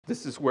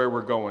This is where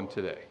we're going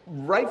today.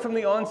 Right from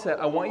the onset,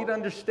 I want you to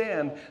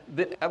understand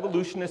that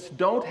evolutionists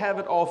don't have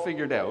it all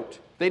figured out.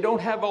 They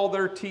don't have all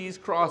their T's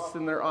crossed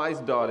and their I's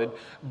dotted,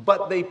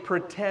 but they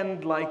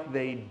pretend like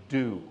they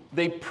do.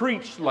 They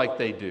preach like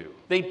they do.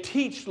 They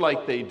teach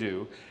like they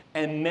do.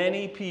 And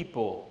many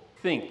people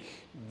think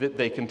that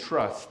they can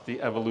trust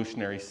the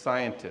evolutionary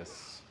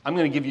scientists. I'm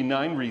going to give you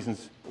 9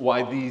 reasons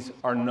why these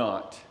are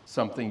not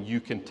something you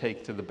can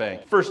take to the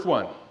bank. First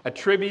one,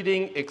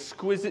 attributing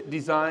exquisite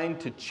design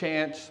to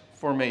chance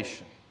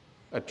formation.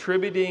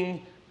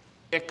 Attributing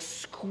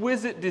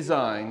exquisite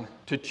design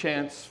to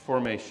chance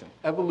formation.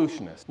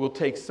 Evolutionists will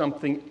take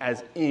something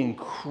as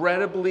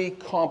incredibly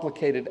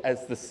complicated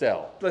as the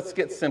cell. Let's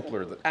get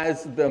simpler,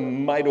 as the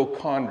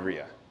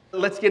mitochondria.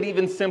 Let's get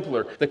even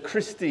simpler, the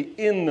Christi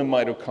in the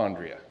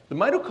mitochondria. The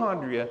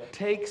mitochondria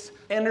takes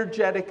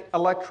energetic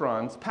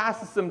electrons,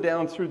 passes them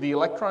down through the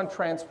electron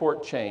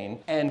transport chain,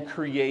 and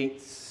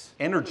creates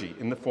energy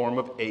in the form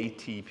of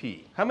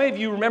ATP. How many of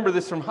you remember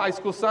this from high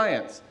school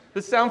science?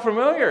 Does this sound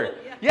familiar?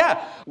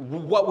 Yeah.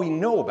 What we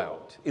know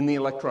about in the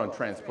electron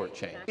transport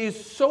chain is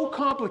so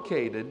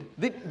complicated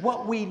that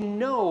what we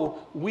know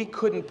we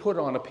couldn't put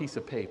on a piece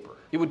of paper.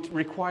 It would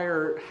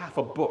require half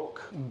a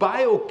book.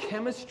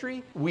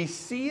 Biochemistry, we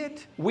see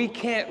it, we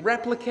can't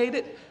replicate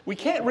it, we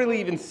can't really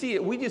even see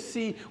it. We just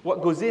see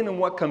what goes in and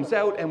what comes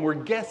out, and we're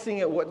guessing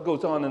at what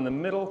goes on in the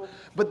middle.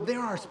 But there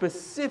are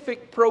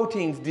specific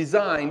proteins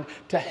designed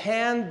to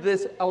hand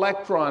this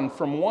electron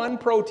from one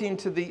protein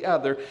to the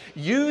other,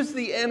 use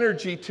the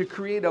energy to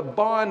create a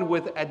bond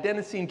with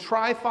adenosine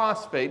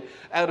triphosphate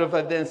out of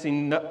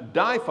adenosine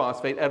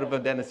diphosphate out of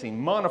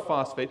adenosine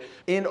monophosphate.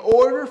 In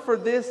order for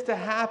this to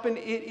happen,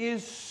 it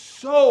is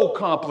so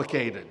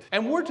complicated.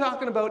 And we're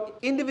talking about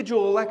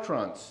individual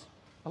electrons.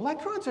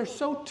 Electrons are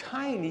so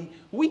tiny,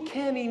 we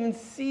can't even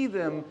see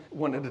them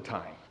one at a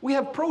time. We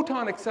have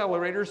proton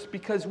accelerators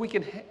because we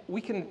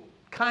can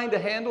kind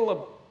of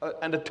handle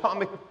an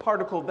atomic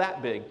particle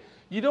that big.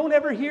 You don't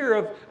ever hear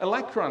of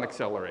electron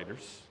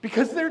accelerators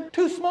because they're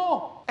too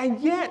small. And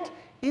yet,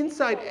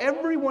 inside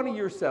every one of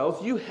your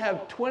cells, you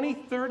have 20,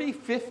 30,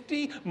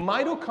 50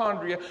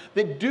 mitochondria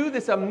that do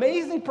this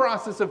amazing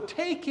process of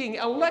taking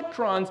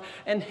electrons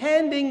and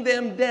handing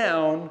them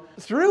down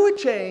through a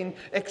chain,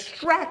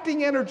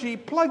 extracting energy,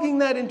 plugging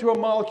that into a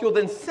molecule,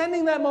 then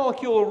sending that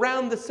molecule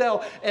around the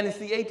cell, and it's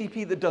the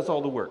ATP that does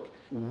all the work.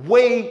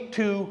 Way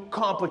too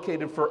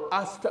complicated for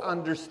us to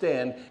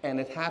understand, and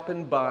it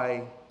happened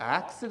by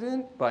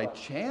accident, by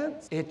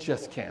chance. It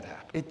just can't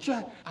happen.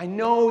 I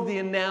know the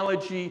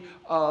analogy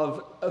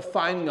of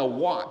finding a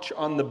watch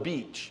on the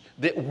beach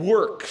that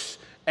works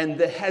and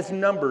that has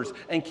numbers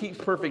and keeps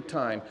perfect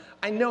time.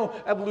 I know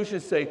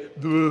evolutionists say,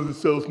 the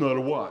cell's not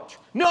a watch.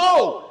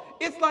 No!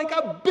 It's like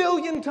 1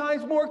 billion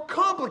times more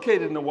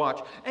complicated than a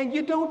watch. And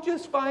you don't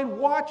just find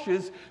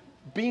watches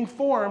being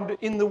formed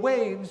in the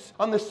waves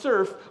on the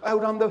surf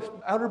out on the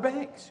Outer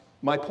Banks.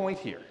 My point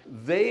here,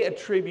 they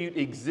attribute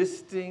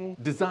existing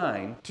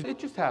design to it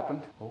just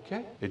happened.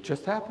 Okay, it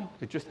just happened.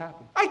 It just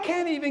happened. I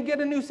can't even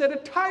get a new set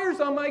of tires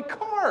on my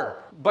car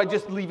by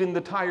just leaving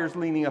the tires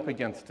leaning up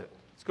against it.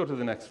 Let's go to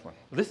the next one.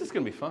 This is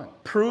going to be fun.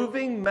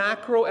 Proving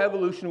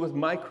macroevolution with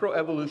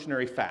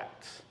microevolutionary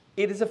facts.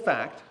 It is a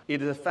fact.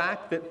 It is a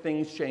fact that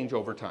things change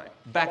over time.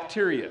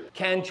 Bacteria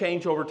can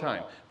change over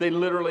time. They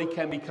literally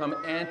can become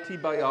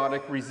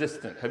antibiotic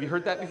resistant. Have you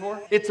heard that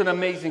before? It's an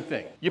amazing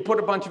thing. You put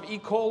a bunch of E.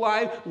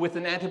 coli with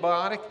an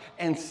antibiotic,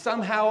 and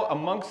somehow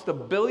amongst the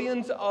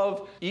billions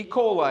of E.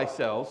 coli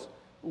cells,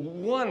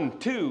 1,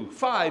 2,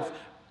 5,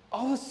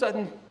 all of a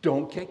sudden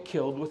don't get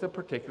killed with a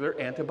particular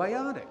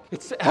antibiotic.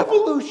 It's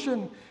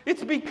evolution.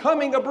 It's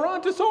becoming a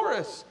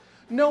brontosaurus.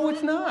 No,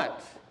 it's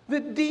not. The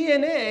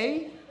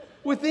DNA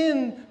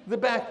within the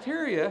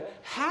bacteria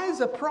has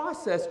a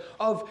process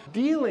of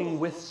dealing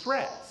with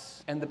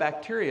threats. And the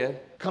bacteria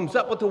comes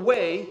up with a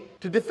way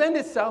to defend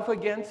itself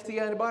against the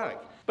antibiotic.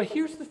 But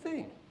here's the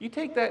thing. You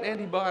take that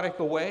antibiotic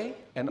away,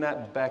 and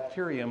that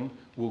bacterium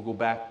will go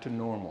back to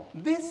normal.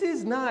 This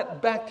is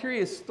not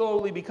bacteria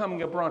slowly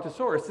becoming a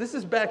brontosaurus. This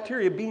is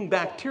bacteria being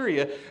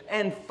bacteria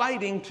and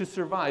fighting to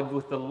survive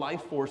with the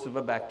life force of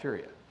a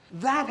bacteria.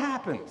 That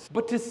happens.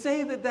 But to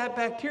say that that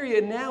bacteria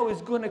now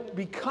is going to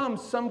become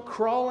some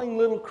crawling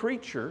little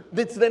creature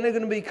that's then going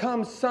to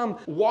become some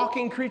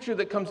walking creature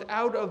that comes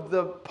out of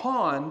the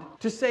pond,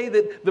 to say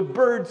that the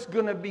bird's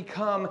going to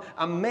become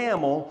a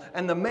mammal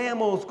and the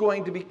mammal's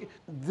going to be...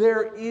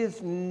 There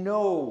is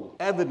no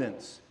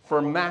evidence for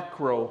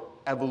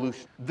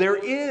macroevolution. There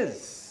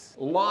is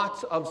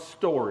lots of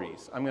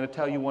stories. I'm going to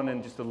tell you one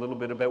in just a little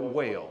bit about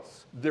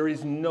whales. There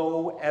is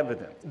no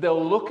evidence.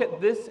 They'll look at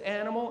this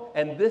animal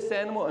and this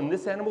animal and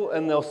this animal,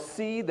 and they'll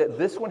see that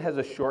this one has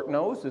a short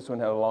nose, this one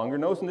has a longer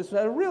nose, and this one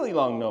has a really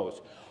long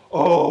nose.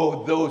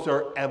 Oh, those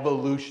are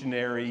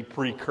evolutionary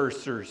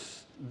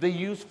precursors. They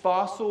use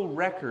fossil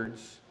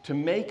records to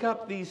make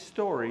up these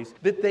stories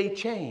that they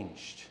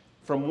changed.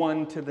 from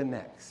one to the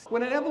next.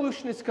 When an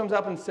evolutionist comes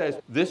up and says,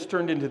 this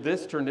turned into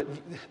this,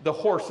 the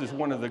horse is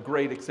one of the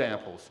great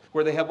examples,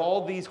 where they have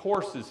all these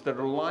horses that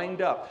are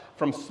lined up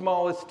from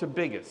smallest to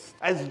biggest,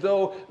 as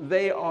though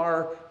they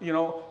are,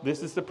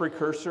 this is the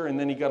precursor, and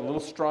then he got a little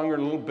stronger,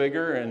 a little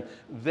bigger, and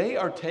they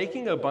are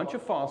taking a bunch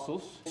of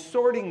fossils,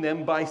 sorting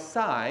them by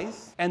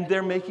size, and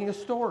they're making a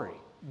story.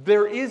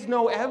 There is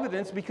no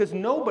evidence because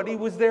nobody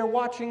was there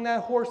watching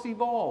that horse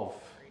evolve.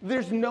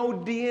 There's no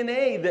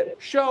DNA that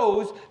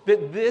shows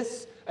that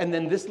this, and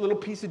then this little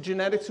piece of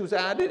genetics was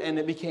added and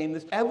it became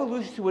this.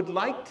 Evolutionists would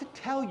like to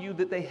tell you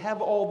that they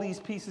have all these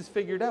pieces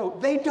figured out.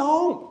 They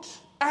don't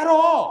at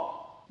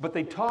all. But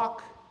they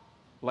talk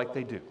like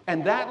they do.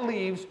 And that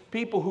leaves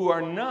people who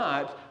are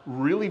not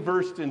really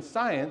versed in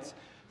science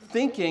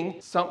thinking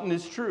something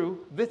is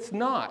true that's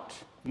not.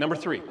 Number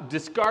 3,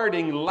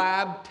 discarding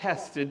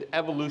lab-tested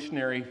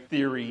evolutionary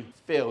theory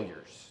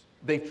failures.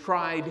 They've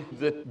tried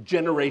the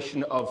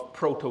generation of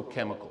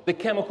protochemicals, the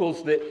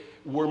chemicals that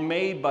were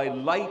made by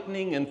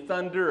lightning and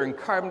thunder and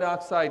carbon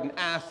dioxide and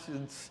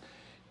acids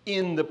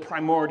in the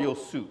primordial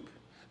soup.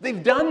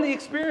 They've done the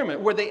experiment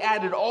where they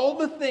added all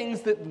the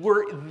things that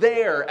were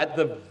there at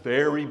the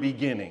very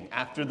beginning,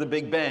 after the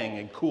Big Bang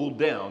and cooled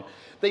down.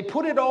 They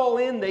put it all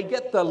in, they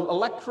get the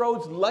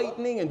electrodes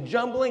lightning and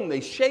jumbling,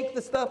 they shake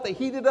the stuff, they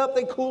heat it up,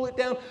 they cool it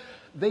down.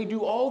 They do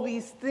all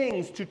these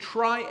things to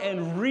try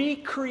and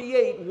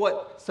recreate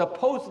what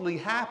supposedly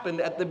happened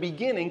at the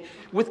beginning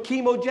with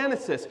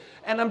chemogenesis.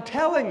 And I'm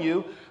telling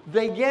you,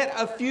 they get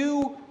a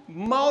few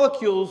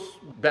molecules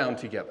bound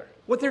together.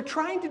 What they're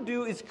trying to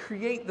do is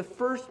create the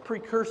first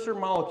precursor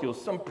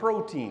molecules, some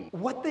protein.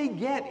 What they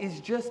get is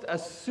just a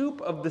soup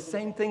of the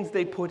same things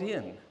they put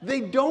in.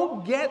 They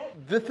don't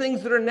get the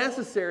things that are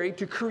necessary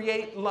to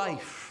create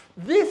life.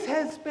 This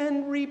has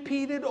been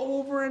repeated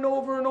over and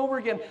over and over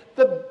again.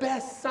 The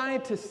best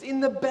scientists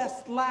in the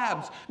best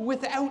labs,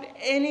 without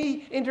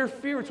any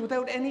interference,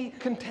 without any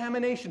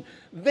contamination,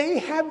 they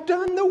have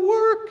done the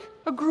work.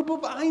 A group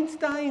of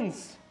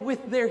Einsteins,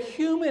 with their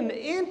human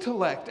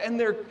intellect and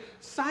their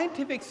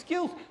scientific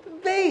skills,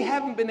 they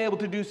haven't been able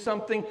to do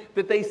something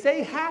that they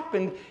say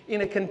happened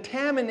in a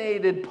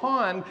contaminated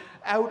pond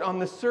out on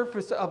the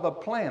surface of a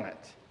planet.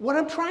 What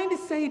I'm trying to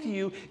say to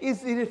you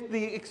is that if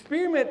the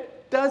experiment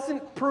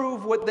doesn't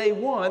prove what they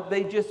want,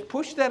 they just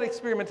push that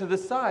experiment to the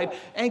side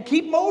and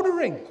keep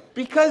motoring,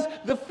 because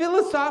the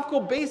philosophical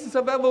basis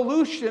of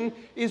evolution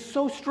is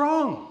so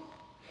strong.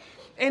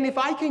 And if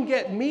I can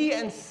get me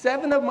and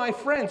 7 of my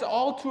friends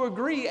all to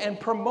agree and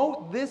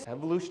promote this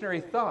evolutionary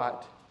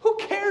thought, who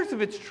cares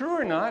if it's true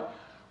or not?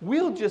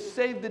 We'll just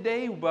save the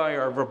day by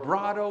our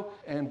vibrato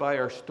and by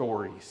our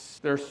stories.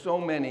 There are so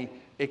many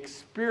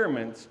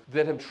experiments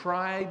that have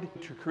tried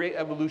to create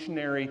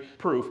evolutionary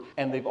proof,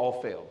 and they've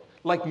all failed.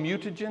 Like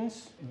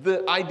mutagens,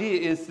 the idea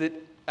is that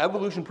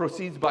evolution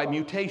proceeds by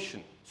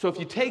mutation. So if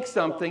you take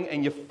something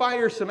and you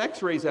fire some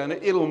X-rays on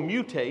it, it'll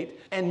mutate,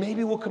 and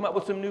maybe we'll come up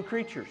with some new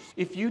creatures.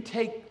 If you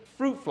take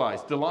fruit flies,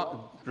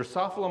 Drosophila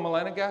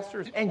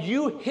melanogaster, and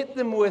you hit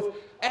them with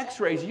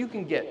X-rays, you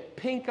can get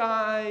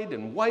pink-eyed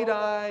and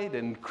white-eyed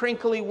and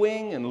crinkly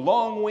wing and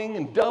long wing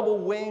and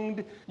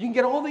double-winged. You can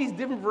get all these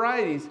different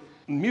varieties,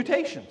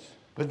 mutations.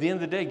 But at the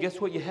end of the day,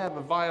 guess what you have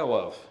a vial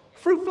of?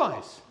 Fruit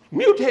flies.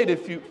 Mutated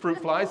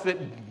fruit flies that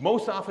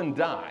most often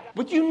die.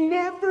 But you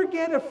never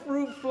get a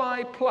fruit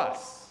fly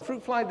plus.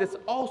 Fruit fly that's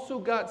also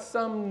got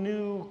some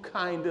new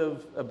kind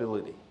of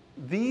ability.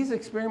 These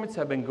experiments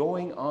have been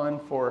going on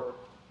for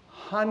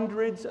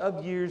hundreds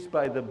of years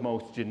by the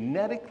most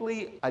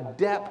genetically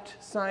adept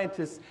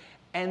scientists,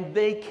 and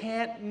they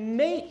can't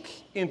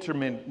make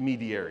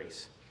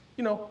intermediaries.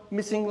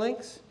 Missing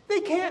links. They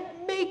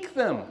can't make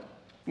them.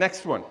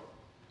 Next one.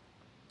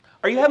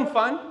 Are you having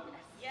fun?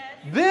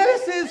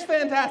 This is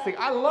fantastic.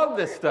 I love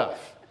this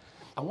stuff.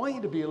 I want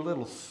you to be a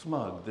little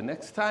smug. The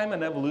next time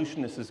an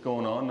evolutionist is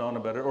going on and on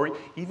about it, or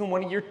even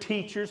one of your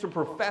teachers or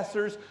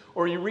professors,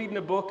 or you're reading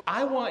a book,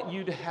 I want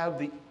you to have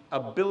the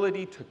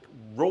ability to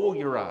roll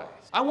your eyes.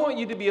 I want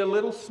you to be a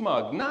little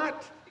smug,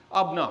 not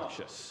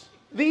obnoxious.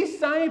 These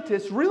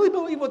scientists really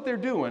believe what they're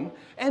doing,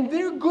 and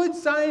they're good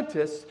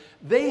scientists.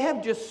 They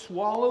have just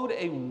swallowed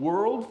a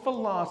world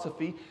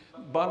philosophy.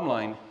 Bottom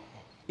line,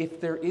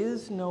 if there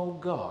is no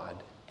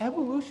God,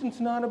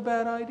 evolution's not a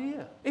bad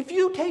idea. If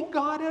you take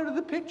God out of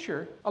the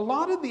picture, a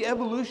lot of the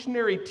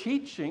evolutionary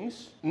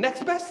teachings,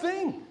 next best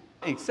thing,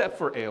 except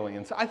for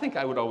aliens. I think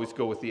I would always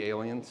go with the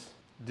aliens.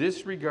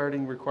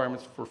 Disregarding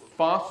requirements for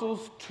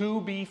fossils to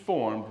be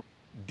formed,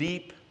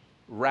 deep,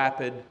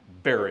 rapid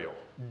burial.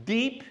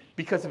 Deep,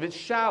 because if it's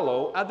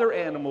shallow, other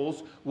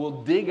animals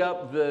will dig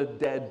up the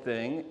dead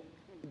thing,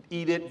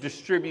 eat it,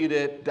 distribute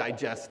it,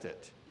 digest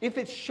it. If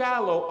it's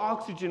shallow,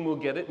 oxygen will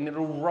get it and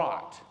it'll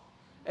rot.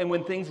 And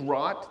when things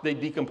rot, they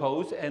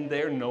decompose, and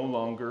they're no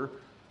longer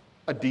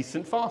a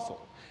decent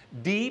fossil.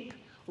 Deep,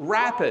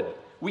 rapid.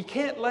 We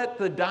can't let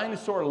the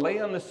dinosaur lay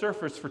on the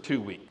surface for 2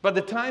 weeks. By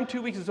the time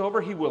 2 weeks is over,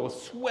 he will have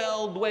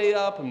swelled way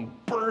up and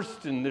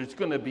burst, and there's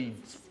going to be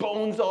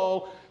bones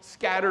all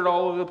scattered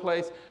all over the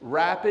place.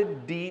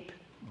 Rapid, deep,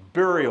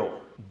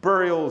 Burial.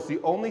 Burial is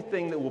the only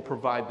thing that will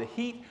provide the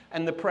heat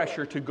and the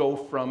pressure to go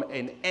from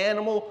an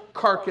animal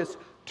carcass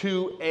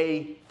to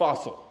a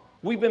fossil.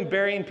 We've been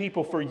burying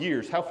people for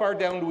years. How far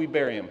down do we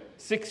bury them?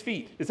 6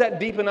 feet. Is that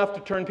deep enough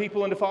to turn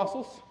people into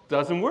fossils?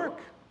 Doesn't work.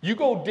 You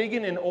go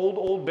digging in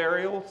old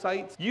burial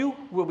sites, you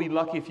will be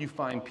lucky if you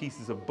find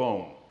pieces of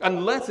bone,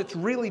 unless it's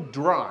really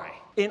dry.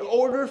 In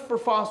order for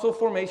fossil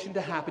formation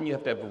to happen, you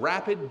have to have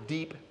rapid,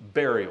 deep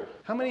burial.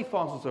 How many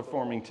fossils are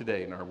forming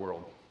today in our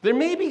world? There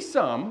may be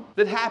some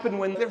that happen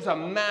when there's a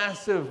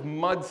massive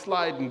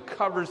mudslide and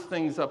covers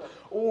things up,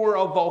 or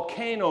a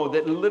volcano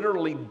that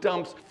literally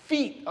dumps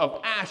feet of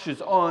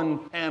ashes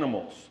on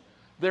animals.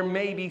 There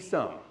may be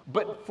some,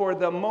 but for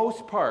the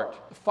most part,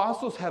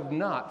 fossils have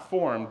not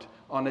formed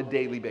on a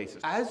daily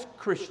basis. As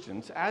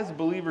Christians, as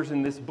believers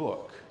in this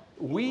book,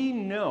 we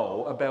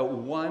know about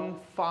one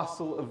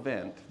fossil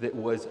event that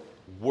was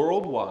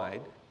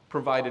worldwide,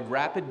 provided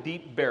rapid,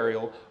 deep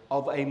burial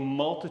of a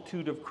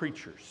multitude of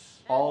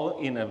creatures, all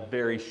in a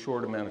very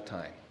short amount of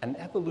time. An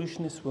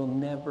evolutionist will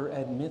never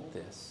admit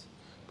this,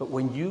 but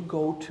when you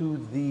go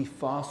to the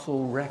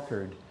fossil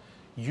record,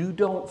 you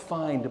don't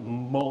find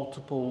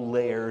multiple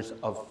layers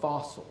of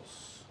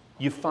fossils.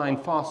 You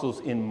find fossils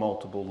in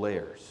multiple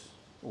layers.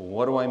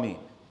 What do I mean?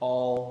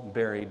 All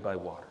buried by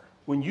water.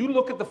 When you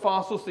look at the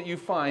fossils that you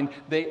find,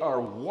 they are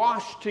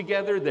washed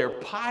together, they're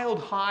piled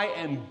high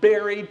and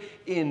buried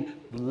in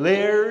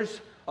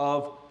layers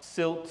of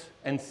silt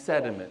and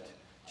sediment.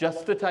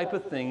 Just the type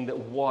of thing that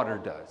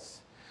water does.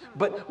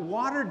 But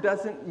water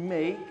doesn't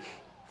make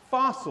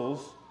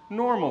fossils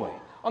normally.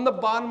 On the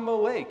bottom of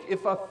a lake,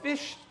 if a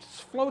fish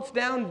floats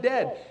down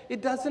dead,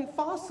 it doesn't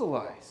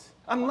fossilize.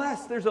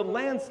 Unless there's a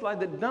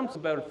landslide that dumps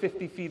about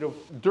 50 feet of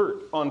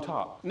dirt on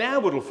top.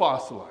 Now it'll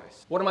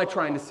fossilize. What am I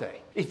trying to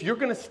say? If you're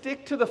going to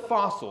stick to the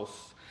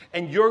fossils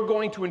and you're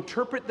going to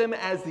interpret them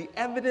as the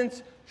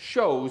evidence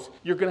shows,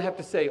 you're going to have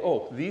to say,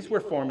 oh, these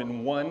were formed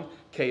in one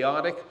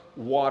chaotic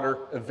water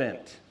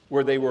event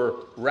where they were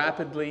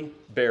rapidly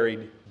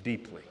buried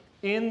deeply.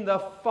 In the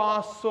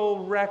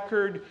fossil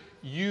record,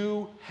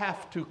 you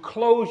have to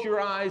close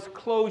your eyes,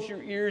 close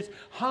your ears,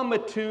 hum a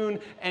tune,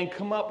 and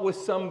come up with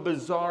some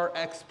bizarre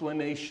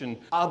explanation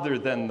other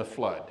than the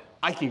flood.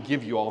 I can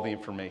give you all the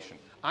information.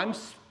 I'm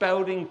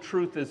spouting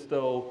truth as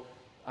though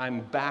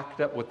I'm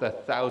backed up with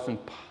 1,000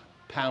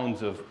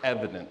 pounds of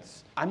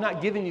evidence. I'm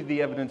not giving you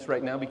the evidence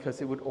right now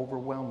because it would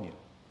overwhelm you.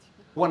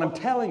 What I'm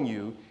telling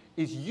you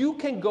is you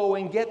can go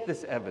and get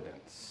this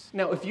evidence.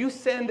 Now, if you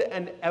send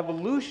an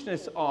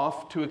evolutionist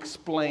off to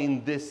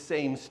explain this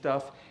same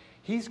stuff,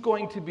 he's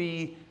going to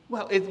be,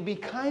 well, it'd be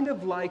kind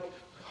of like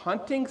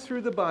hunting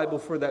through the Bible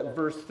for that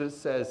verse that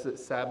says that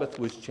Sabbath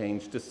was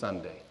changed to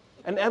Sunday.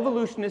 An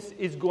evolutionist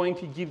is going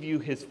to give you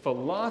his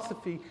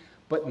philosophy,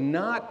 but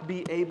not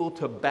be able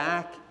to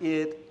back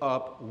it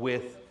up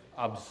with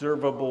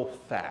observable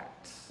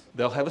facts.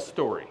 They'll have a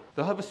story.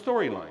 They'll have a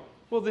storyline.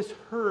 Well, this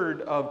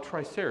herd of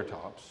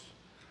Triceratops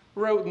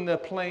were out in the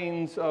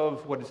plains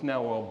of what is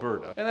now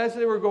Alberta. And as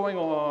they were going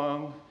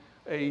along,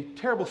 a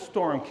terrible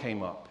storm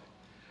came up.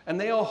 And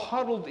they all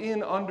huddled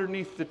in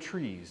underneath the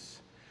trees.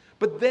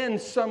 But then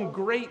some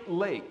great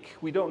lake,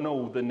 we don't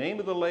know the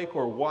name of the lake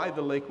or why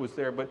the lake was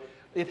there, but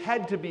it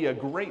had to be a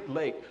great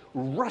lake,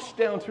 rushed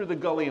down through the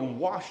gully and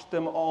washed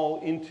them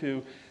all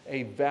into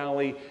a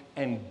valley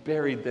and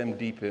buried them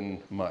deep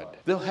in mud.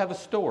 They'll have a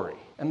story.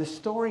 And the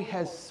story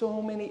has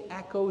so many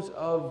echoes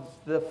of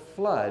the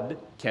flood.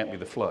 Can't be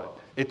the flood.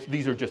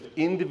 These are just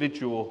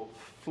individual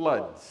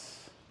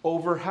floods.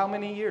 Over how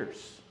many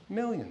years?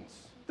 Millions.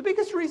 The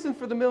biggest reason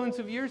for the millions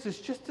of years is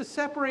just to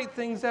separate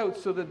things out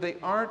so that they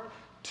aren't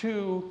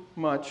too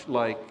much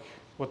like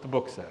what the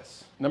book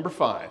says. Number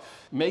 5,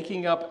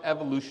 making up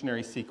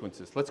evolutionary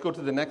sequences. Let's go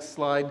to the next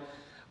slide.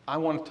 I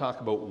want to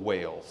talk about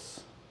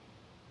whales.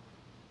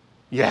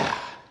 Yeah.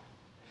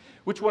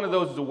 Which one of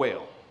those is a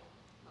whale?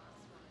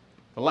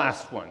 The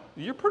last one.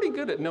 You're pretty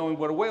good at knowing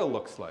what a whale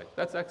looks like.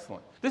 That's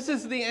excellent. This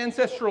is the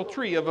ancestral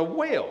tree of a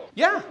whale.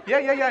 Yeah.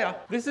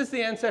 This is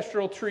the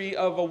ancestral tree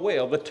of a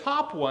whale. The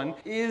top one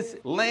is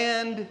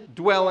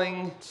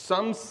land-dwelling.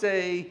 Some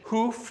say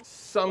hoofed.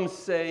 Some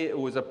say it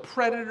was a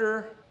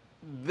predator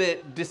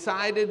that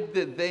decided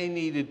that they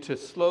needed to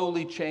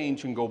slowly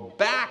change and go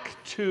back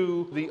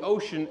to the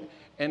ocean,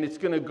 and it's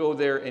going to go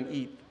there and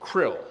eat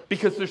krill.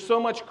 Because there's so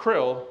much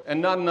krill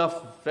and not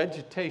enough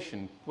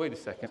vegetation. Wait a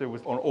second, there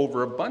was an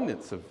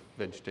overabundance of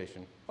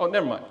vegetation. Oh,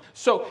 never mind.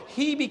 So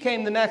he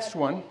became the next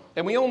one,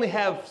 and we only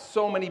have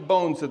so many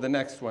bones of the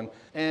next one.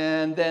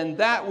 And then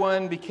that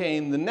one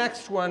became the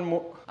next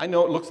one. I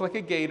know it looks like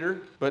a gator,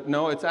 but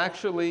no, it's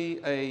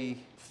actually a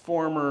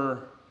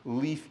former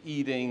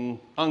leaf-eating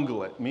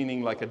ungulate,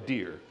 meaning like a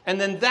deer.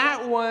 And then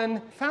that one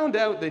found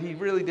out that he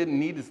really didn't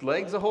need his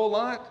legs a whole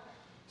lot,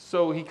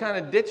 So he kind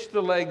of ditched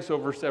the legs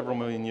over several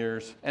million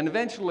years and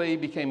eventually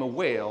became a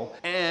whale.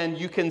 And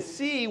you can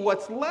see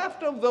what's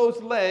left of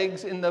those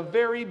legs in the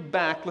very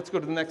back. Let's go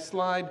to the next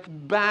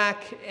slide.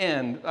 Back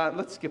end.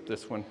 Let's skip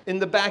this one. In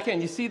the back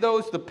end, you see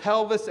those, the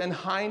pelvis and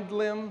hind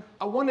limb?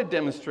 I want to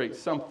demonstrate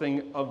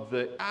something of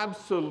the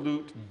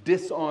absolute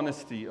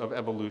dishonesty of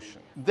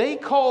evolution. They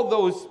call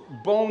those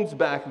bones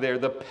back there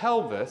the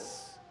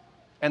pelvis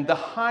and the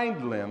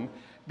hind limb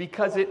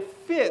because it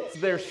fits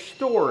their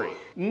story,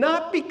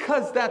 not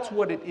because that's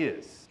what it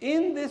is.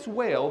 In this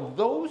whale,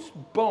 those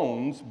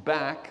bones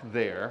back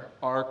there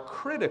are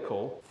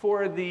critical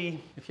for the,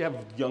 if you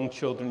have young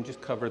children,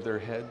 just cover their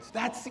heads.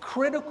 That's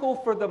critical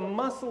for the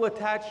muscle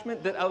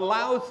attachment that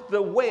allows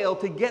the whale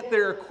to get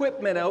their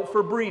equipment out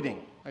for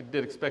breeding. I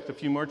did expect a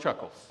few more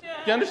chuckles.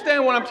 You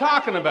understand what I'm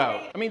talking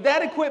about? I mean,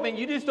 that equipment,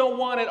 you just don't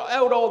want it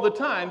out all the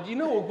time. Do you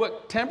know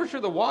what temperature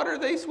the water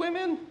they swim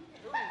in?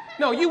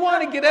 No, you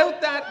want to get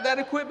out that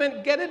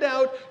equipment, get it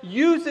out,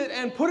 use it,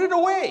 and put it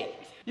away.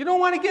 You don't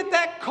want to get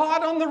that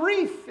caught on the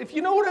reef, if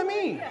you know what I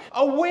mean.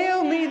 A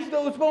whale needs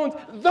those bones.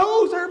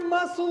 Those are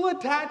muscle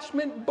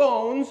attachment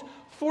bones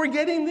for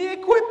getting the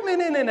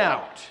equipment in and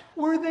out.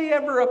 Were they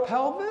ever a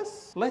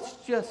pelvis? Let's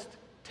just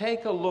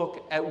take a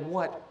look at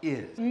what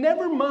is.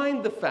 Never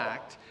mind the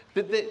fact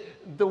that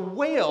the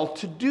whale,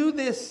 to do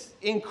this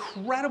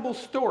incredible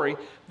story,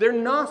 their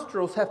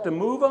nostrils have to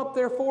move up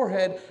their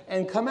forehead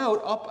and come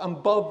out up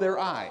above their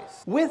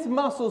eyes, with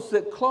muscles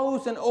that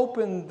close and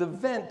open the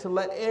vent to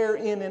let air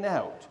in and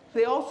out.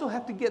 They also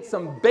have to get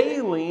some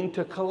baleen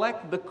to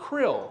collect the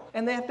krill,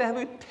 and they have to have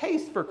a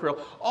taste for krill.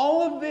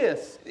 All of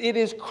this, it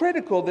is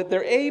critical that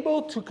they're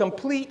able to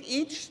complete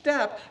each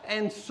step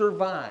and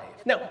survive.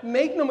 Now,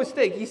 make no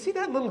mistake, you see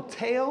that little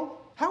tail?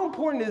 How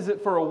important is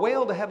it for a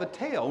whale to have a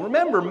tail?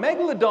 Remember,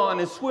 Megalodon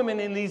is swimming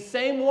in these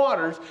same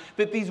waters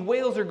that these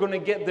whales are going to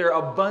get their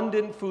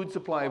abundant food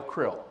supply of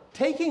krill.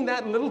 Taking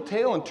that little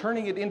tail and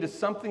turning it into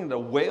something that a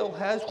whale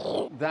has,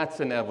 that's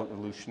an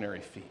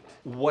evolutionary feat.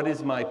 What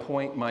is my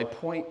point? My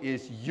point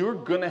is you're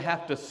going to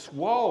have to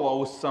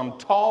swallow some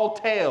tall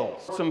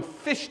tales, some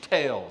fish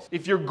tails.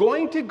 If you're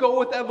going to go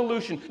with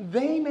evolution,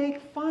 they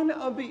make fun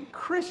of the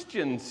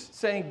Christians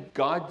saying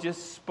God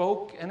just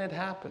spoke and it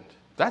happened.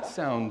 That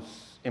sounds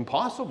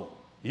impossible.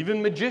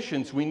 Even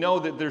magicians, we know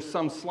that there's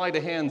some sleight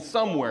of hand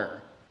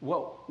somewhere.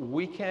 What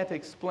we can't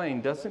explain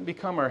doesn't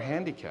become our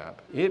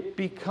handicap. It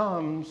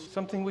becomes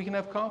something we can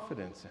have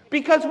confidence in.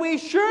 Because we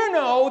sure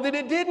know that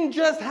it didn't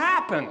just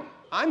happen.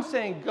 I'm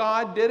saying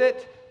God did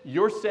it.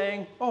 You're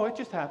saying, oh, it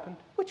just happened.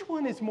 Which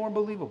one is more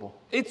believable?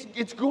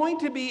 It's going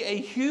to be a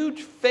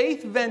huge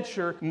faith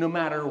venture no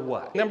matter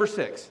what. Number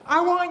 6,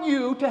 I want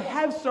you to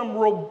have some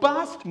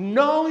robust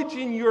knowledge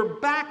in your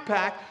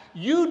backpack.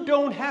 You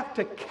don't have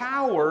to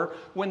cower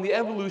when the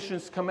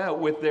evolutionists come out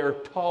with their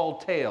tall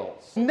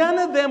tales. None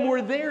of them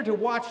were there to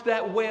watch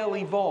that whale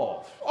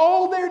evolve.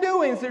 All they're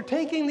doing is they're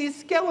taking these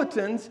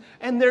skeletons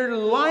and they're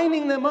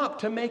lining them up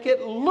to make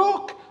it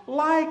look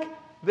like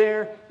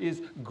there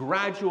is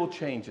gradual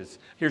changes.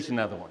 Here's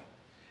another one.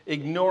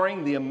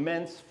 Ignoring the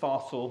immense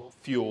fossil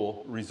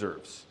fuel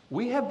reserves.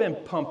 We have been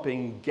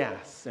pumping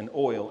gas and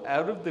oil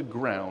out of the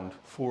ground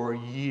for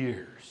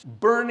years,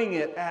 burning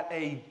it at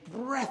a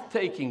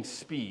breathtaking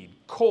speed.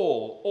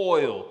 Coal,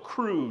 oil,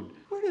 crude.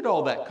 Where did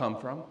all that come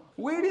from?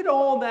 Where did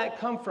all that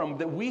come from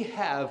that we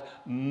have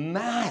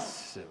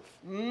massive,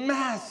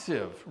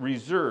 massive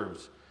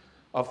reserves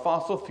of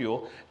fossil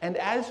fuel, and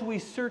as we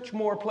search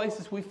more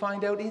places, we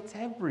find out it's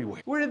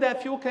everywhere. Where did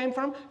that fuel come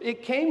from?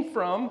 It came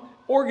from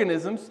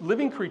organisms,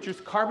 living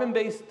creatures,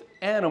 carbon-based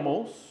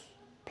animals,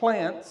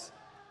 plants,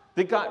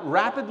 that got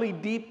rapidly,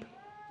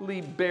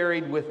 deeply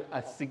buried with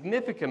a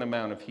significant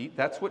amount of heat.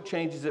 That's what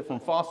changes it from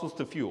fossils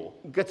to fuel.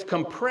 It gets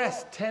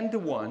compressed 10 to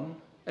 1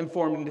 and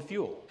formed into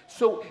fuel.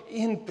 So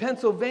in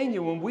Pennsylvania,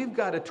 when we've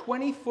got a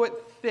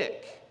 200-foot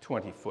thick,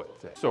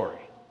 200-foot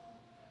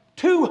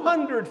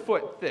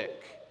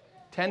thick,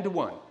 10 to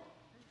 1.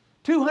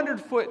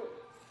 200-foot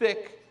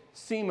thick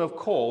seam of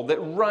coal that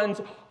runs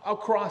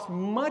across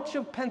much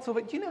of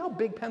Pennsylvania. Do you know how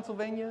big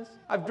Pennsylvania is?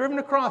 I've driven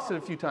across it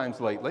a few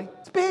times lately.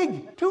 It's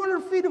big.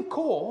 200 feet of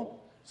coal.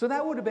 So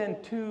that would have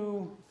been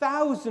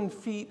 2,000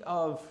 feet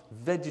of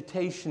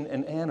vegetation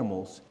and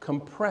animals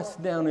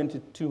compressed down into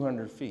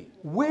 200 feet.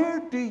 Where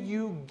do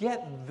you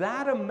get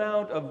that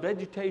amount of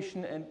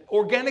vegetation and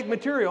organic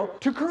material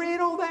to create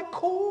all that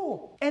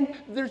coal? And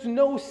there's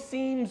no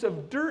seams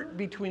of dirt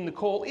between the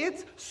coal.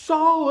 It's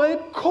solid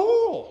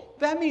coal.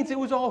 That means it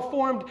was all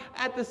formed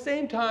at the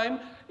same time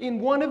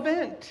in one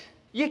event.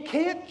 You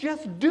can't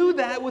just do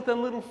that with a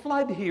little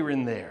flood here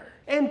and there.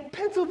 And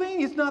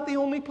Pennsylvania is not the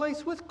only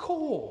place with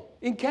coal.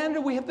 In Canada,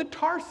 we have the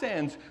tar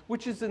sands,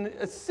 which is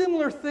a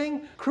similar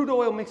thing, crude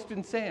oil mixed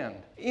in sand.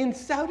 In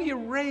Saudi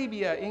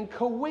Arabia, in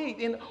Kuwait,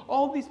 in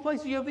all these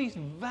places, you have these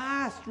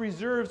vast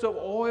reserves of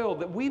oil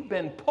that we've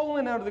been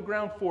pulling out of the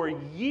ground for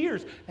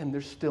years, and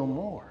there's still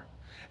more.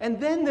 And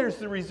then there's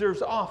the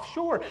reserves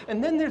offshore.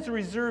 And then there's the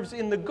reserves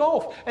in the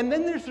Gulf. And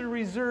then there's the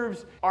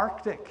reserves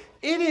Arctic.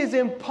 It is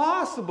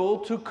impossible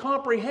to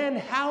comprehend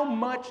how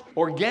much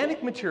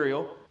organic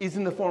material is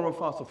in the form of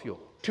fossil fuel.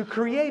 To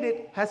create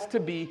it has to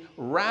be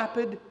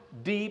rapid,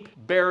 deep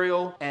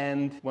burial,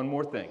 and one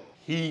more thing,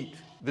 heat.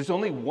 There's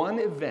only one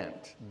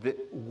event that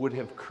would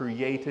have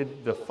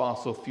created the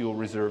fossil fuel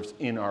reserves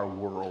in our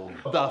world.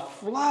 The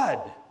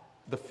flood.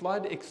 The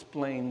flood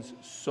explains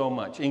so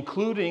much,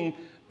 including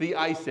the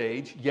Ice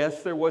Age.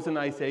 Yes, there was an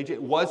Ice Age.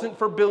 It wasn't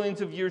for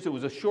billions of years. It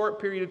was a short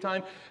period of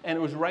time, and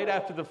it was right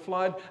after the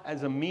flood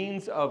as a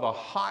means of a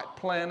hot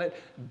planet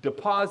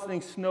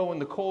depositing snow in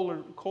the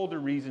colder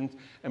regions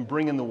and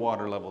bringing the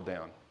water level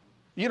down.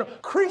 You know,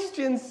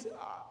 Christians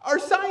are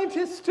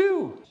scientists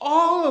too.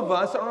 All of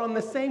us are on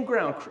the same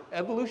ground.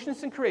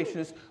 Evolutionists and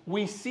creationists,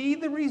 we see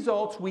the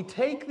results, we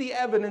take the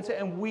evidence,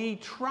 and we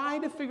try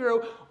to figure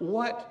out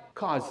what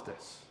caused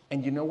this.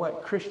 And you know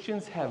what?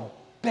 Christians have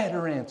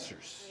better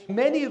answers.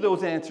 Many of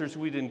those answers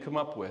we didn't come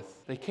up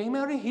with. They came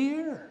out of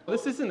here.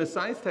 This isn't a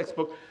science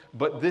textbook,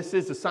 but this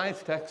is a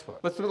science textbook.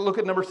 Let's look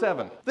at number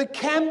 7. The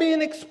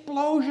Cambrian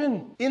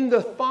explosion in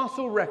the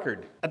fossil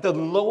record. At the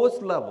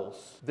lowest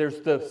levels,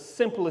 there's the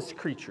simplest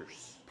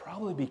creatures.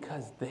 Probably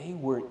because they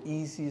were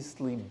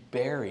easily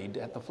buried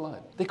at the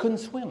flood. They couldn't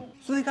swim,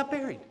 so they got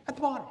buried at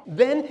the bottom.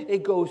 Then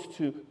it goes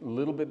to a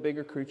little bit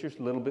bigger creatures,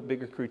 a little bit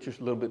bigger creatures,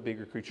 a little bit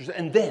bigger creatures,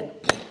 and then,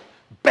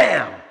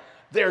 bam!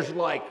 There's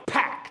like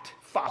packed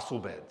fossil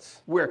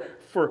beds where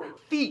for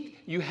feet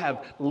you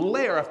have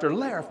layer after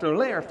layer after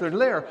layer after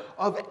layer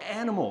of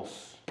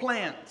animals,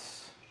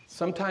 plants,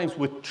 sometimes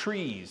with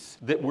trees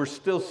that were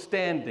still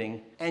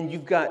standing, and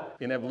you've got,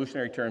 in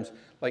evolutionary terms,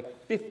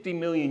 like 50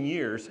 million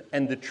years,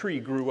 and the tree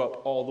grew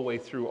up all the way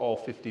through all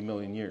 50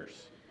 million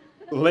years.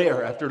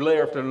 Layer after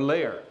layer after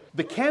layer.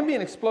 The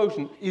Cambrian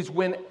explosion is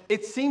when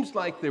it seems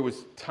like there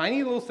was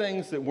tiny little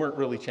things that weren't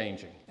really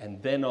changing,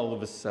 and then all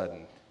of a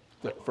sudden,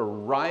 the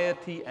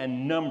variety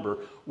and number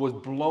was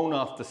blown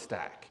off the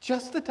stack.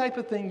 Just the type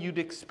of thing you'd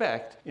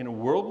expect in a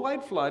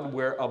worldwide flood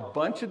where a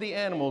bunch of the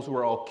animals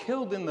were all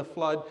killed in the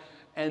flood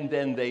and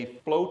then they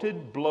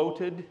floated,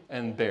 bloated,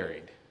 and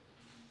buried.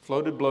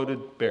 Floated,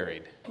 bloated,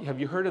 buried. Have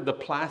you heard of the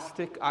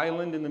plastic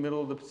island in the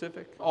middle of the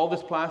Pacific? All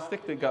this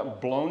plastic that got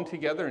blown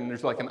together and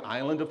there's like an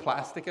island of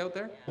plastic out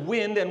there?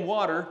 Wind and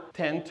water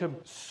tend to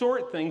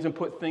sort things and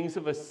put things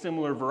of a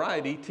similar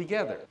variety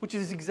together, which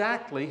is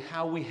exactly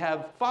how we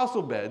have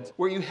fossil beds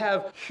where you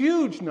have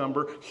huge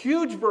number,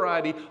 huge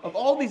variety of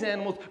all these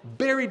animals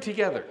buried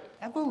together.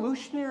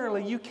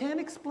 Evolutionarily, you can't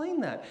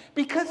explain that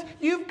because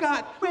you've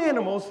got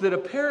animals that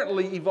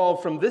apparently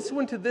evolved from this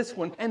one to this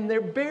one and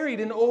they're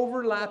buried in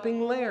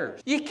overlapping layers.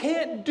 You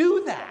can't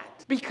do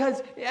that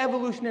because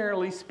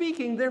evolutionarily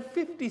speaking, they're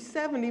 50,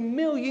 70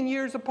 million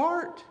years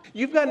apart.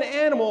 You've got an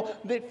animal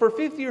that for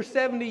 50 or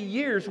 70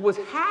 years was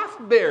half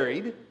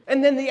buried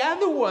and then the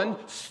other one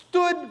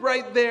stood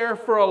right there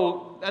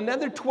for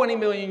another 20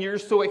 million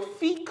years so its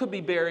feet could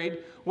be buried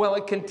while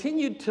it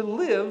continued to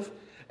live.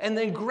 And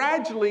then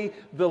gradually,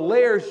 the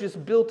layers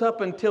just built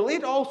up until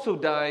it also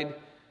died.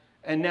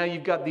 And now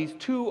you've got these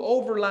two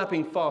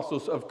overlapping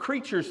fossils of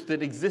creatures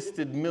that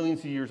existed millions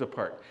of years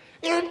apart.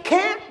 It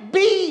can't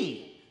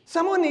be!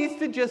 Someone needs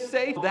to just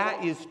say,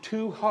 that is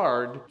too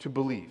hard to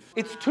believe.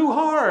 It's too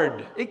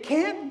hard. It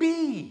can't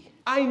be.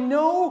 I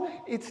know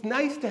it's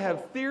nice to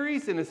have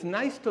theories and it's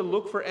nice to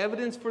look for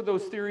evidence for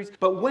those theories,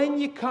 but when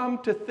you come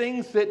to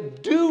things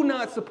that do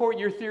not support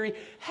your theory,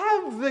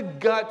 have the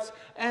guts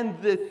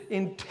and the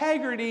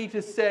integrity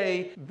to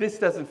say, this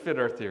doesn't fit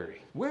our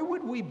theory. Where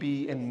would we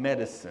be in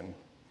medicine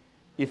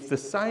if the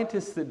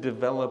scientists that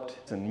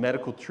developed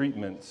medical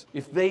treatments,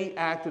 if they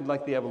acted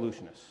like the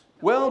evolutionists?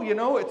 Well, you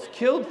know, it's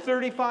killed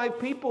 35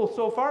 people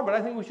so far, but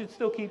I think we should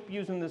still keep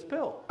using this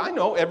pill. I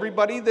know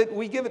everybody that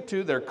we give it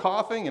to, they're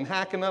coughing and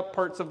hacking up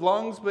parts of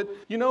lungs, but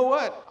you know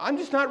what? I'm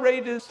just not ready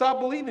to stop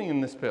believing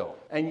in this pill.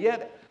 And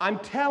yet, I'm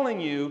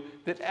telling you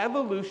that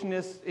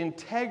evolutionist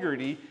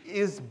integrity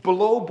is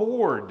below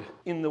board.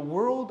 In the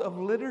world of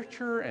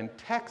literature and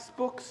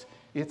textbooks,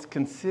 it's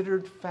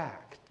considered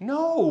fact.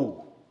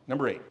 No!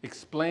 Number 8,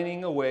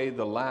 explaining away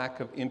the lack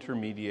of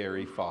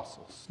intermediary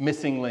fossils.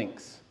 Missing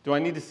links. Do I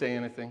need to say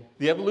anything?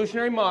 The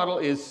evolutionary model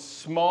is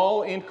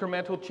small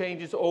incremental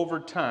changes over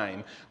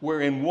time,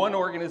 wherein one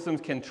organism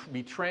can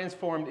be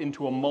transformed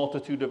into a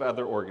multitude of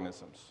other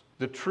organisms.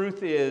 The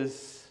truth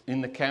is,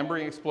 in the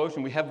Cambrian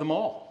explosion, we have them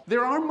all.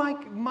 There are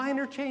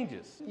minor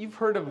changes. You've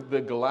heard of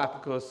the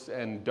Galapagos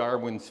and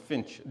Darwin's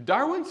finch.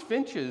 Darwin's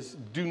finches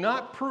do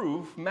not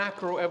prove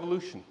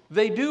macroevolution.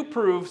 They do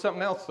prove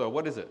something else, though.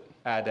 What is it?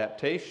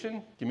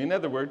 Adaptation. Give me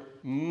another word.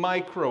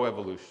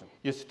 Microevolution.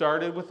 You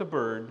started with a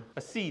bird,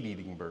 a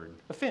seed-eating bird,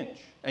 a finch.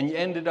 And you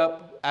ended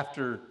up,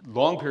 after a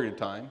long period of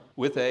time,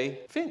 with a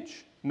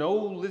finch. No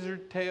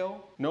lizard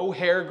tail, no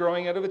hair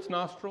growing out of its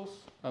nostrils,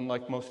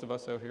 unlike most of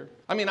us out here.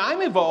 I mean,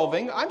 I'm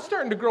evolving. I'm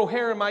starting to grow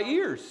hair in my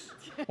ears.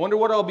 Wonder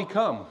what I'll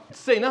become.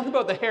 Say nothing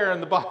about the hair on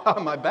the bottom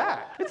of my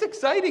back. It's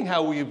exciting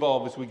how we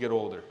evolve as we get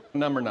older.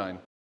 Number 9.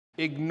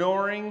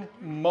 ignoring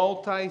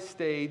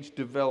multi-stage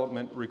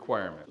development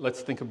requirement.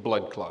 Let's think of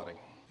blood clotting.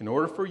 In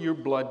order for your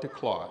blood to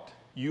clot,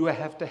 you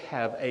have to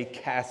have a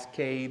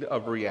cascade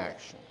of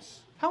reactions.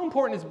 How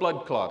important is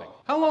blood clotting?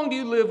 How long do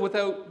you live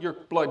without your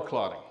blood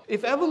clotting?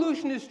 If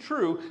evolution is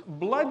true,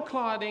 blood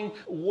clotting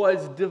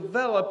was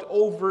developed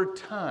over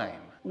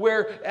time,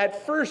 where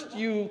at first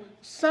you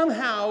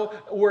somehow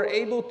were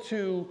able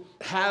to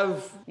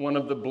have one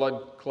of the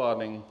blood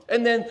clotting,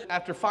 and then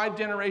after 5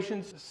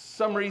 generations,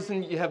 some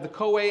reason you have the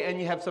CoA and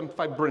you have some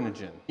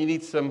fibrinogen. You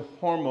need some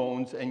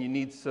hormones and you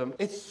need some,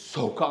 it's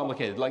so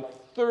complicated, like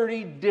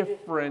 30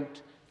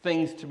 different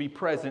things to be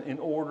present in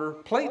order.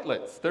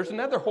 Platelets, there's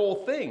another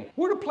whole thing.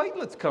 Where do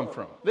platelets come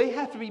from? They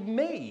have to be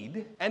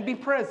made and be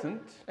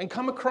present and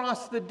come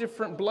across the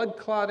different blood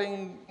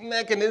clotting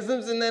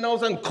mechanisms, and then all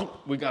of a sudden,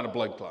 we got a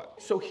blood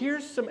clot. So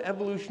here's some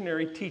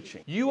evolutionary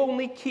teaching. You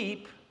only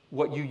keep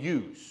what you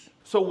use.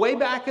 So way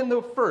back in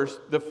the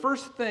first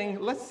thing,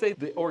 let's say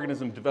the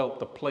organism developed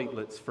the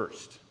platelets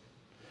first.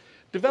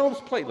 Develops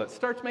platelets,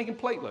 starts making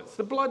platelets.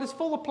 The blood is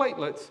full of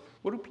platelets.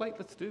 What do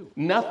platelets do?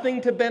 Nothing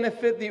to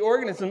benefit the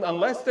organism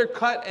unless they're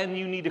cut and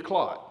you need a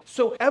clot.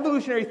 So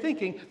evolutionary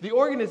thinking, the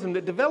organism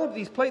that developed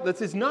these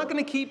platelets is not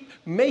going to keep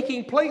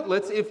making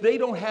platelets if they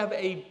don't have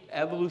an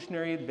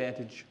evolutionary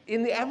advantage.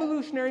 In the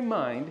evolutionary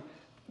mind,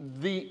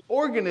 the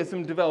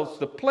organism develops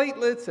the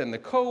platelets and the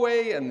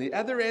CoA and the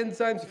other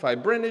enzymes,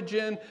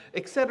 fibrinogen,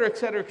 et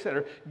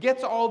cetera,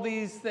 gets all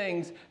these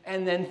things,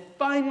 and then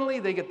finally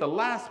they get the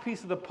last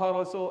piece of the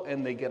puzzle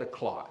and they get a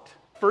clot.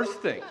 First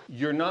thing,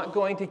 you're not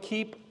going to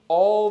keep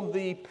all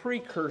the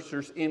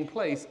precursors in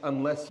place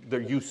unless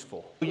they're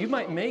useful. You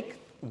might make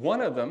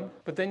one of them,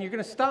 but then you're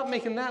going to stop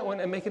making that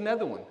one and make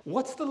another one.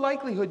 What's the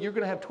likelihood you're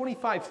going to have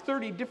 25,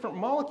 30 different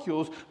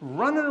molecules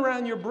running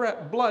around your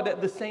blood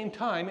at the same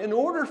time in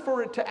order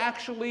for it to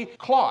actually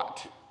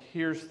clot?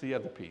 Here's the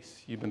other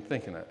piece you've been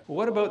thinking of.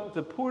 What about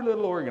the poor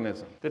little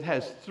organism that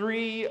has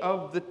 3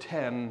 of the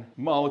 10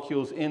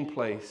 molecules in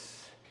place?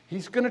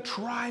 He's going to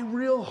try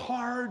real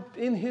hard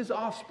in his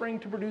offspring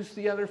to produce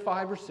the other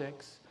 5 or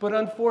 6. But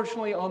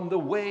unfortunately, on the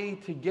way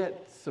to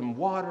get some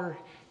water,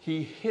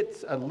 he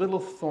hits a little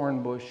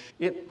thorn bush,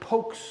 it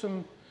pokes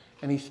him,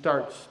 and he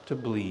starts to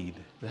bleed.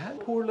 That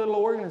poor little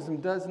organism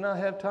does not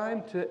have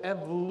time to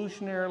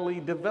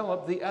evolutionarily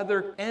develop the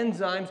other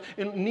enzymes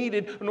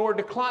needed in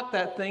order to clot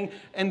that thing,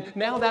 and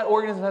now that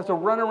organism has to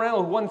run around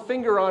with one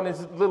finger on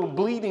his little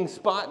bleeding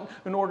spot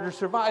in order to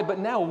survive. But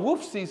now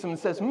Wolf sees him and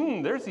says,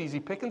 there's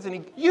easy pickings,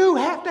 and you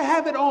have to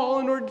have it all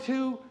in order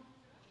to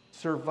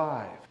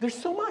survive. There's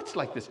so much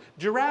like this.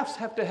 Giraffes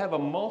have to have a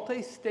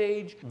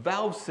multi-stage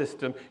valve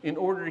system in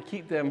order to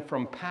keep them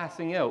from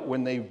passing out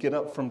when they get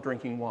up from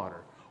drinking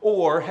water,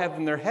 or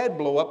having their head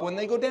blow up when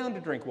they go down to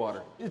drink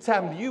water. It's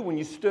happened to you when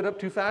you stood up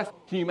too fast.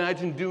 Can you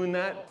imagine doing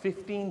that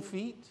 15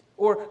 feet?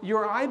 Or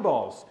your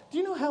eyeballs. Do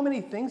you know how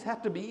many things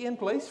have to be in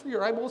place for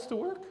your eyeballs to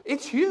work?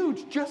 It's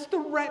huge. Just the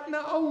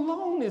retina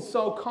alone is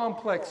so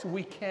complex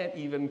we can't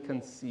even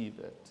conceive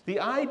it. The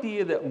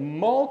idea that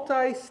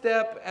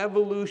multi-step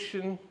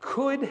evolution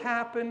could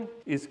happen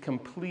is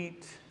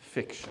complete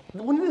fiction.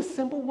 One of the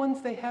simple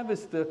ones they have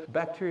is the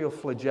bacterial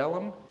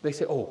flagellum. They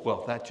say, oh,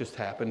 well, that just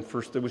happened.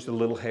 First there was a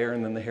little hair,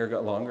 and then the hair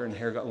got longer, and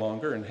hair got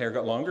longer, and hair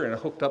got longer, and it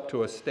hooked up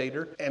to a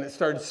stator, and it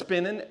started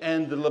spinning,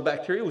 and the little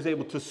bacteria was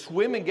able to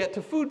swim and get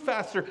to food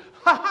faster.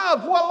 Ha-ha,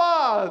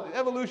 voila,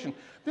 evolution.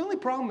 The only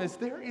problem is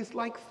there is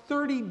like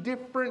 30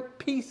 different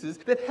pieces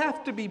that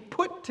have to be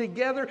put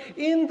together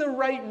in the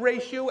right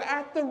ratio,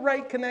 at the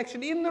right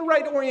connection, in the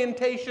right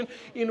orientation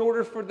in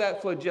order for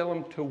that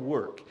flagellum to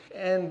work.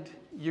 And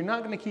you're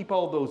not going to keep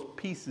all those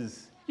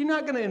pieces. You're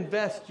not going to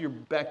invest your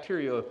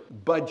bacteria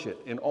budget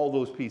in all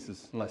those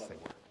pieces unless they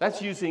work.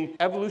 That's using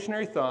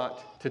evolutionary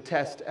thought to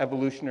test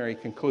evolutionary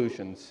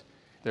conclusions.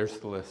 There's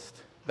the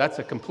list. That's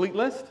a complete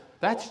list.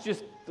 That's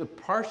just the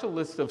partial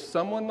list of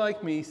someone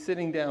like me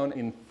sitting down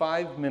in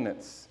 5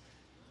 minutes.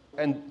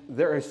 And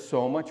there is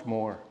so much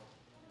more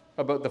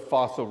about the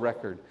fossil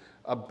record,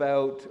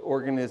 about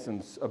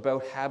organisms,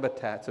 about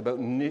habitats, about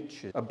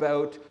niches,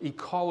 about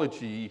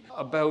ecology,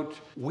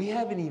 we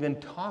haven't even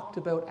talked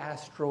about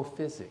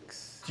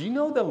astrophysics. Do you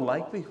know the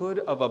likelihood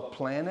of a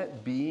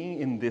planet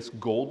being in this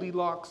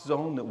Goldilocks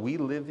zone that we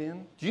live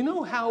in? Do you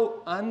know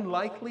how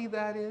unlikely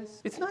that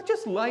is? It's not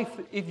just life.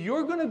 If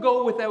you're going to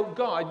go without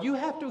God, you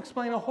have to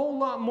explain a whole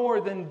lot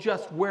more than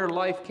just where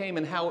life came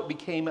and how it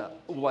became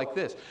like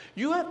this.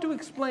 You have to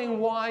explain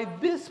why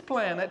this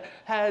planet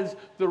has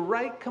the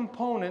right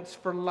components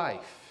for life.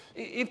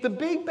 If the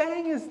Big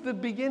Bang is the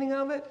beginning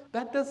of it,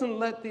 that doesn't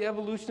let the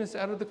evolutionists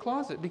out of the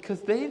closet,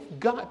 because they've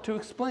got to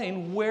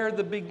explain where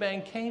the Big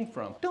Bang came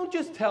from. Don't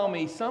just tell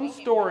me some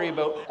story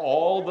about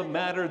all the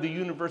matter of the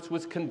universe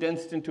was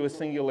condensed into a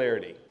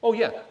singularity. Oh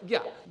yeah,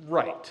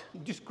 right.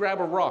 Just grab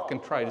a rock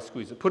and try to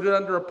squeeze it. Put it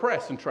under a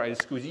press and try to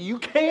squeeze it. You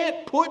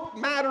can't put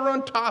matter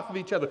on top of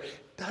each other.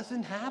 It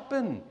doesn't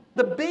happen.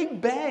 The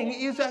Big Bang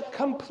is a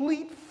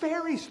complete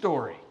fairy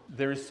story.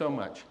 There is so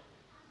much.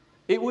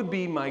 It would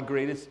be my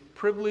greatest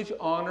privilege,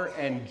 honor,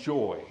 and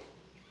joy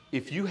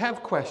If you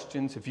have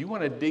questions, if you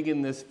want to dig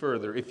in this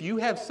further, if you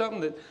have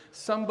something that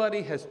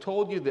somebody has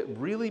told you that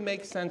really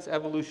makes sense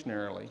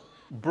evolutionarily,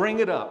 bring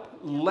it up.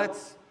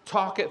 Let's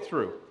talk it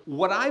through.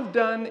 What I've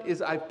done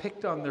is I've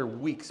picked on their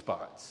weak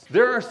spots.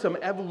 There are some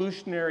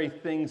evolutionary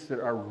things that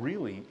are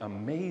really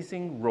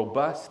amazing,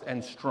 robust,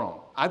 and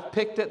strong. I've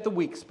picked at the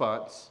weak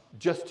spots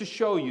just to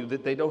show you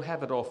that they don't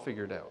have it all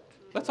figured out.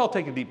 Let's all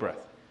take a deep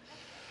breath.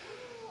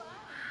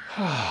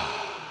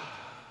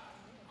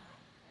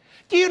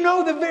 Do you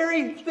know the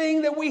very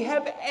thing that we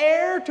have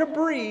air to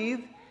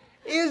breathe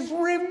is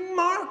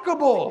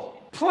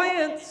remarkable?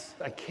 Plants,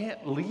 I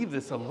can't leave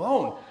this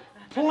alone.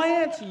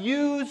 Plants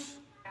use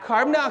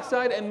carbon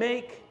dioxide and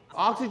make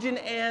oxygen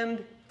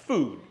and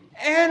food.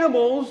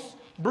 Animals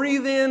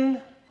breathe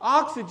in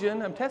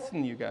oxygen, I'm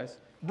testing you guys,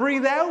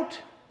 breathe out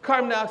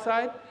carbon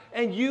dioxide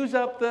and use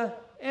up the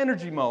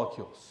energy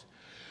molecules.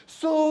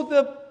 So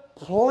the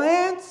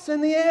plants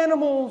and the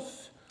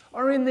animals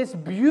are in this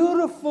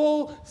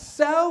beautiful,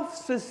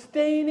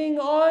 self-sustaining,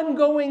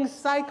 ongoing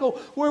cycle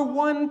where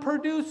one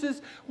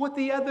produces what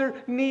the other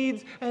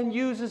needs and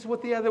uses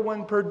what the other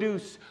one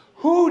produces.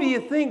 Who do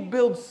you think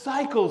builds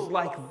cycles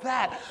like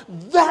that?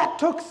 That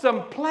took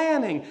some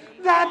planning.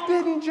 That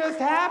didn't just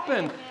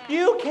happen.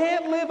 You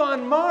can't live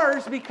on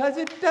Mars because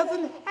it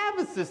doesn't have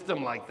a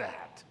system like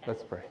that.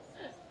 Let's pray.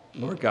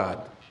 Lord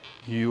God,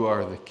 you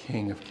are the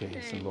King of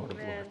Kings and Lord of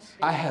Lords.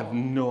 I have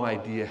no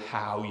idea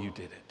how you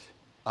did it.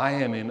 I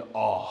am in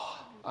awe.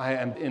 I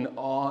am in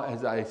awe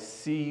as I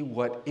see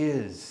what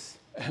is.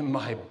 And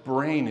my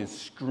brain is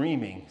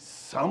screaming,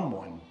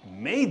 someone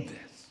made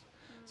this.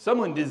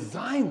 Someone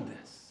designed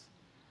this.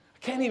 I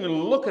can't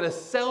even look at a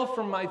cell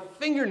from my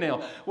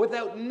fingernail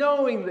without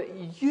knowing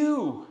that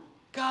you,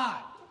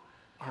 God,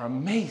 are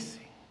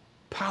amazing,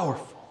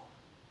 powerful,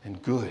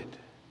 and good.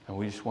 And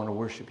we just want to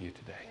worship you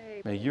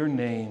today. May your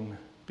name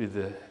be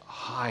the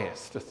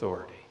highest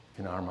authority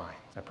in our mind.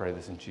 I pray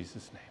this in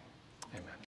Jesus' name. Amen.